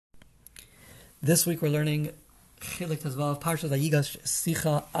This week we're learning Chelek Tezvav, Parshat Vayigash,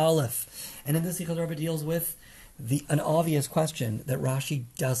 Sicha Aleph. And in this Sicha, the Rebbe deals with an obvious question that Rashi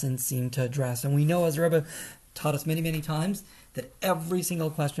doesn't seem to address. And we know, as the Rebbe taught us many, many times, that every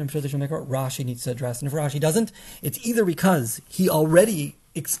single question in Rashi needs to address. And if Rashi doesn't, it's either because he already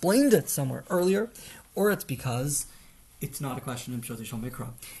explained it somewhere earlier, or it's because it's not a question in Pshut Mikra.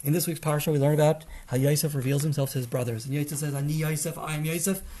 In this week's parsha, we learn about how Yosef reveals himself to his brothers. And Yosef says, Ani Yosef, I am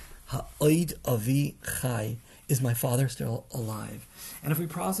Yosef, ha'oid avi chai. Is my father still alive? And if we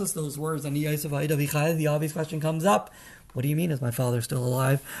process those words, Ani Yosef, ha'oid avi chai, the obvious question comes up. What do you mean, is my father still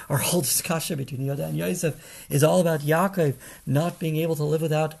alive? Our whole discussion between Yehuda and Yosef is all about Yaakov not being able to live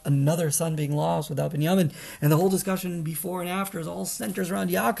without another son being lost, without Binyamin. And the whole discussion before and after is all centers around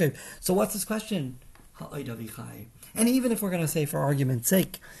Yaakov. So what's this question? Ha'oid avi chai. And even if we're going to say, for argument's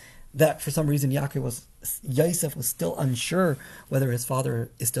sake, that for some reason Yosef was still unsure whether his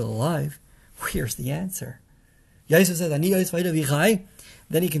father is still alive, here's the answer. Yosef says, Ani Yosef ha'oid avi chai.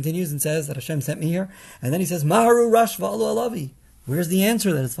 Then he continues and says that Hashem sent me here. And then he says, Maharu Rash Va'alu Alavi. Where's the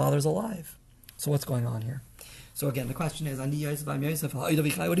answer that his father's alive? So what's going on here? So again, the question is, Ani Yosef, I'm Yosef, ha'oid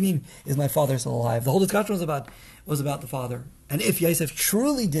avi chai. What do you mean, is my father still alive? The whole discussion was about the father. And if Yosef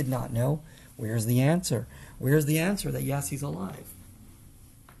truly did not know, where's the answer? Where's the answer that yes, he's alive?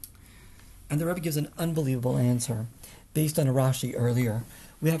 And the Rebbe gives an unbelievable answer based on a Rashi earlier.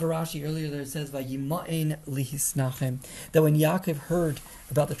 We have a Rashi earlier that says, Vayima'en lihisnachem, that when Yaakov heard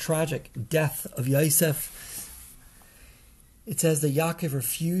about the tragic death of Yosef, it says that Yaakov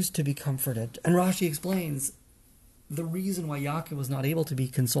refused to be comforted. And Rashi explains the reason why Yaakov was not able to be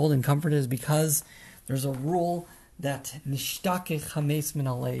consoled and comforted is because there's a rule that nishtakech hames min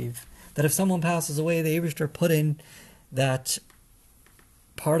alev, that if someone passes away, the Eibishter put in that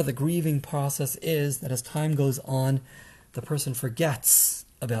part of the grieving process is that as time goes on, the person forgets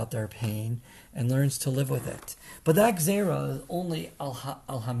about their pain and learns to live with it. But that gzera is only al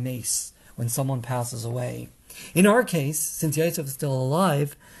hames, when someone passes away. In our case, since Yosef is still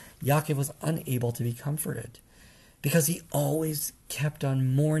alive, Yaakov was unable to be comforted because he always kept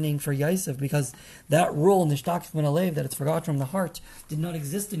on mourning for Yosef, because that rule, nishtakech min alev, that it's forgotten from the heart, did not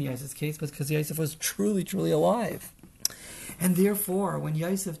exist in Yosef's case, but because Yosef was truly, truly alive. And therefore, when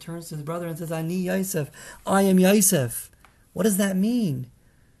Yosef turns to his brother and says, Ani Yosef, I am Yosef, what does that mean?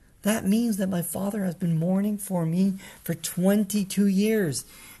 That means that my father has been mourning for me for 22 years.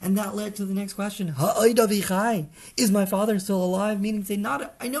 And that led to the next question. Ha'oid avi chai. Is my father still alive? Meaning, say,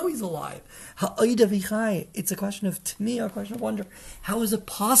 not, I know he's alive. Ha'oid avi chai. It's a question of, to me, a question of wonder. How is it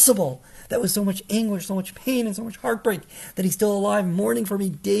possible that with so much anguish, so much pain, and so much heartbreak, that he's still alive, mourning for me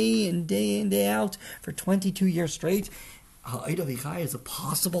day in, day out for 22 years straight? Ha'oid avi chai. Is it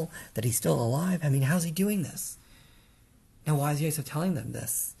possible that he's still alive? I mean, how's he doing this? Now, why is Yosef telling them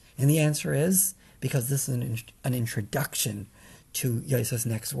this? And the answer is because this is an introduction to Yosef's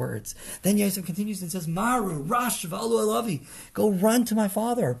next words. Then Yosef continues and says, Maru, Rash, Va'alu Alavi. Go run to my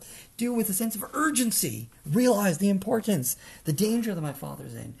father. Do with a sense of urgency. Realize the importance, the danger that my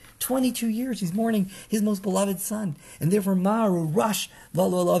father's in. 22 years he's mourning his most beloved son. And therefore, Maru, Rash,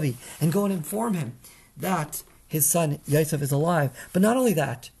 Va'alu Alavi. And go and inform him that his son Yosef is alive. But not only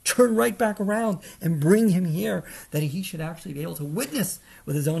that, turn right back around and bring him here, that he should actually be able to witness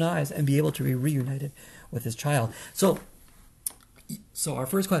with his own eyes and be able to be reunited with his child. So our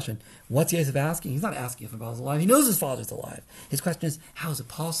first question, what's Yosef asking? He's not asking if my father's alive. He knows his father's alive. His question is, how is it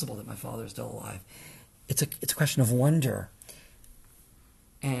possible that my father is still alive? It's a question of wonder.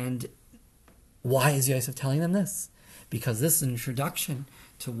 And why is Yosef telling them this? Because this is an introduction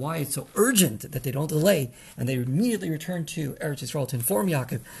to why it's so urgent that they don't delay, and they immediately return to Eretz Yisrael to inform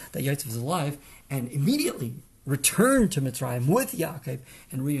Yaakov that Yosef is alive, and immediately return to Mitzrayim with Yaakov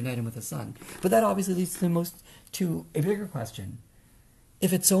and reunite him with his son. But that obviously leads to a bigger question.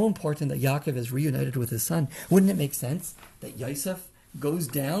 If it's so important that Yaakov is reunited with his son, wouldn't it make sense that Yosef goes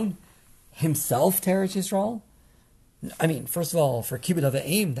down himself to Eretz Yisrael? I mean, first of all, for kibbud av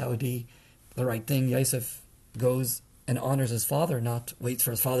v'aim, that would be the right thing. Yosef goes and honors his father, not waits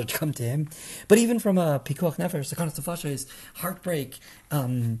for his father to come to him. But even from a pikuach nefesh, sakanas nefasha, is heartbreak,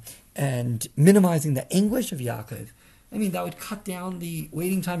 and minimizing the anguish of Yaakov, I mean, that would cut down the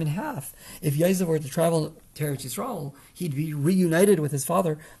waiting time in half. If Yosef were to travel to Eretz Yisrael, he'd be reunited with his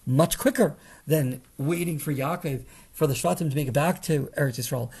father much quicker than waiting for Yaakov, for the Shvatim to make it back to Eretz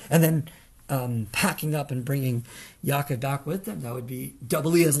Yisrael, and then packing up and bringing Yaakov back with them. That would be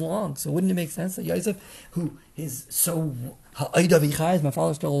doubly as long. So wouldn't it make sense that Yosef, who is so ha'oid avi chai, is my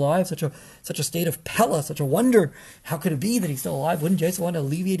father still alive, such a state of pella, such a wonder, how could it be that he's still alive? Wouldn't Yosef want to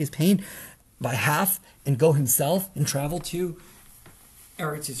alleviate his pain by half and go himself and travel to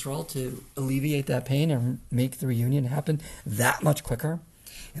Eretz Yisrael to alleviate that pain and make the reunion happen that much quicker?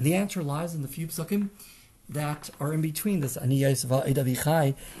 And the answer lies in the few psukim that are in between this Ani Yosef Ha'ed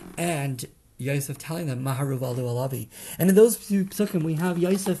Avichai and Yosef telling them Maharu V'alu Alavi. And in those few psukim we have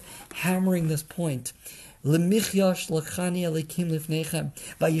Yosef hammering this point. Lemichya shlachani elikim lifnechem,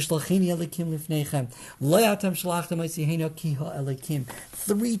 vayishlachini elikim lifnechem, loyatam shlachtam oisihena kiha elikim.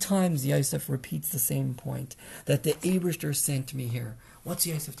 3 times Yosef repeats the same point, that the Eibishter sent me here. What's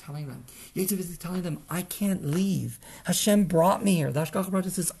Yosef telling them? Yosef is telling them, I can't leave. Hashem brought me here. The Hashgacha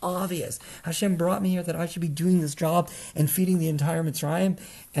Pratis is obvious. Hashem brought me here that I should be doing this job and feeding the entire Mitzrayim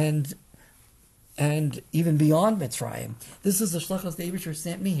and even beyond Mitzrayim. This is the Shlachos the Eibishter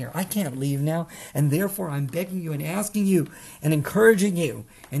sent me here. I can't leave now, and therefore I'm begging you and asking you and encouraging you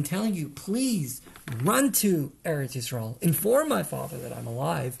and telling you, please run to Eretz Yisrael. Inform my father that I'm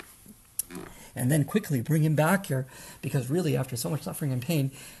alive, and then quickly bring him back here, because really, after so much suffering and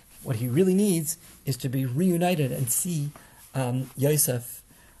pain, what he really needs is to be reunited and see Yosef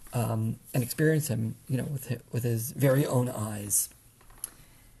and experience him, with his very own eyes.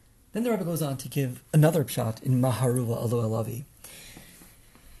 Then the Rebbe goes on to give another pshat in Maharuva Alu Alavi.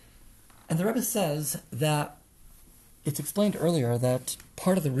 And the Rebbe says that it's explained earlier that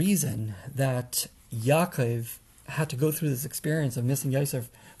part of the reason that Yaakov had to go through this experience of missing Yosef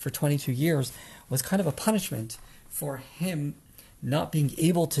for 22 years was kind of a punishment for him not being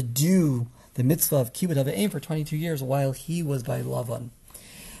able to do the mitzvah of kibbud av v'em for 22 years while he was by Lavan.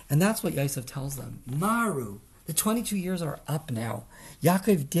 And that's what Yosef tells them. Maru, the 22 years are up now.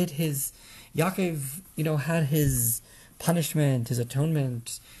 Yaakov had his punishment, his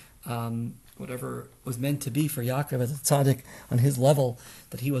atonement, whatever was meant to be for Yaakov as a tzaddik on his level,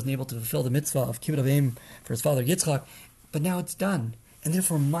 that he wasn't able to fulfill the mitzvah of kibbud av v'em for his father Yitzchak. But now it's done. And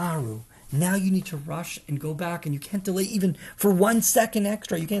therefore, Maru, now you need to rush and go back, and you can't delay even for 1 second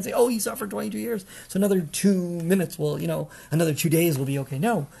extra. You can't say, he suffered 22 years, so another 2 minutes another 2 days will be okay.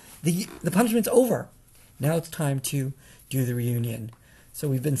 No, the punishment's over. Now it's time to do the reunion. So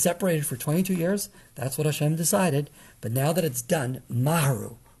we've been separated for 22 years. That's what Hashem decided. But now that it's done,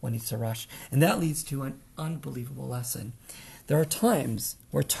 Maharu, one needs to rush. And that leads to an unbelievable lesson. There are times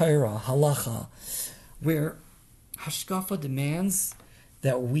where Torah, halacha, where hashkafa demands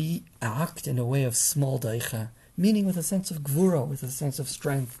that we act in a way of small daicha, meaning with a sense of gvura, with a sense of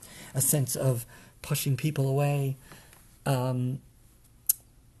strength, a sense of pushing people away. And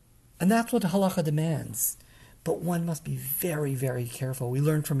that's what halacha demands. But one must be very, very careful. We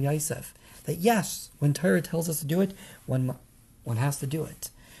learned from Yosef that yes, when Torah tells us to do it, one has to do it.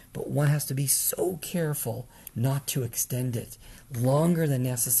 But one has to be so careful not to extend it longer than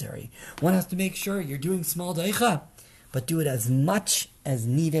necessary. One has to make sure you're doing small daicha, but do it as much as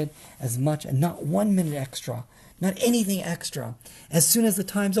needed, and not 1 minute extra, not anything extra. As soon as the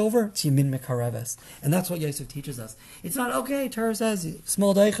time's over, it's Yamin Mekareves. And that's what Yosef teaches us. It's not, okay, Torah says,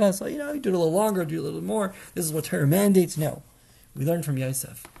 small daicha, so, you do it a little longer, do a little more. This is what Torah mandates. No. We learn from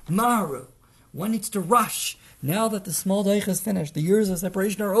Yosef. Maharu. One needs to rush. Now that the small daicha is finished, the years of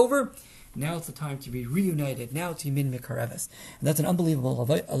separation are over, now it's the time to be reunited. Now it's Yamin Mekareves. And that's an unbelievable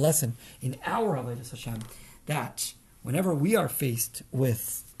lesson in our Avodas Hashem, that whenever we are faced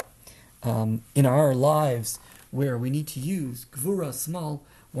with, in our lives, where we need to use gvura small,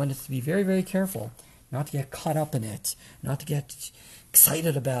 one has to be very, very careful not to get caught up in it, not to get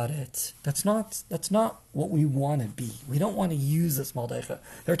excited about it. That's not what we want to be. We don't want to use the small daicha.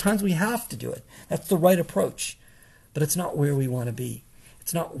 There are times we have to do it. That's the right approach, but it's not where we want to be.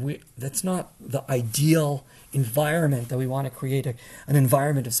 That's not the ideal environment that we want to create, an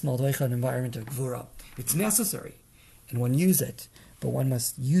environment of small daicha, an environment of gvura. It's necessary, and one use it, but one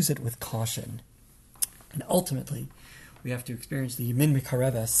must use it with caution. And ultimately, we have to experience the Yamin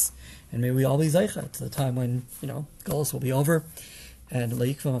Mekareves, and may we all be Zaycha to the time when, Galus will be over, and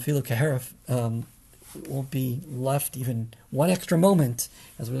Leikvam Afilu Keheref won't be left even one extra moment,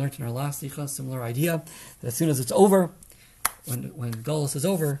 as we learned in our last Zicha, similar idea, that as soon as it's over, when Galus is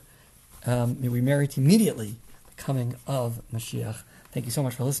over, may we merit immediately the coming of Mashiach. Thank you so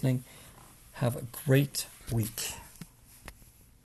much for listening. Have a great week.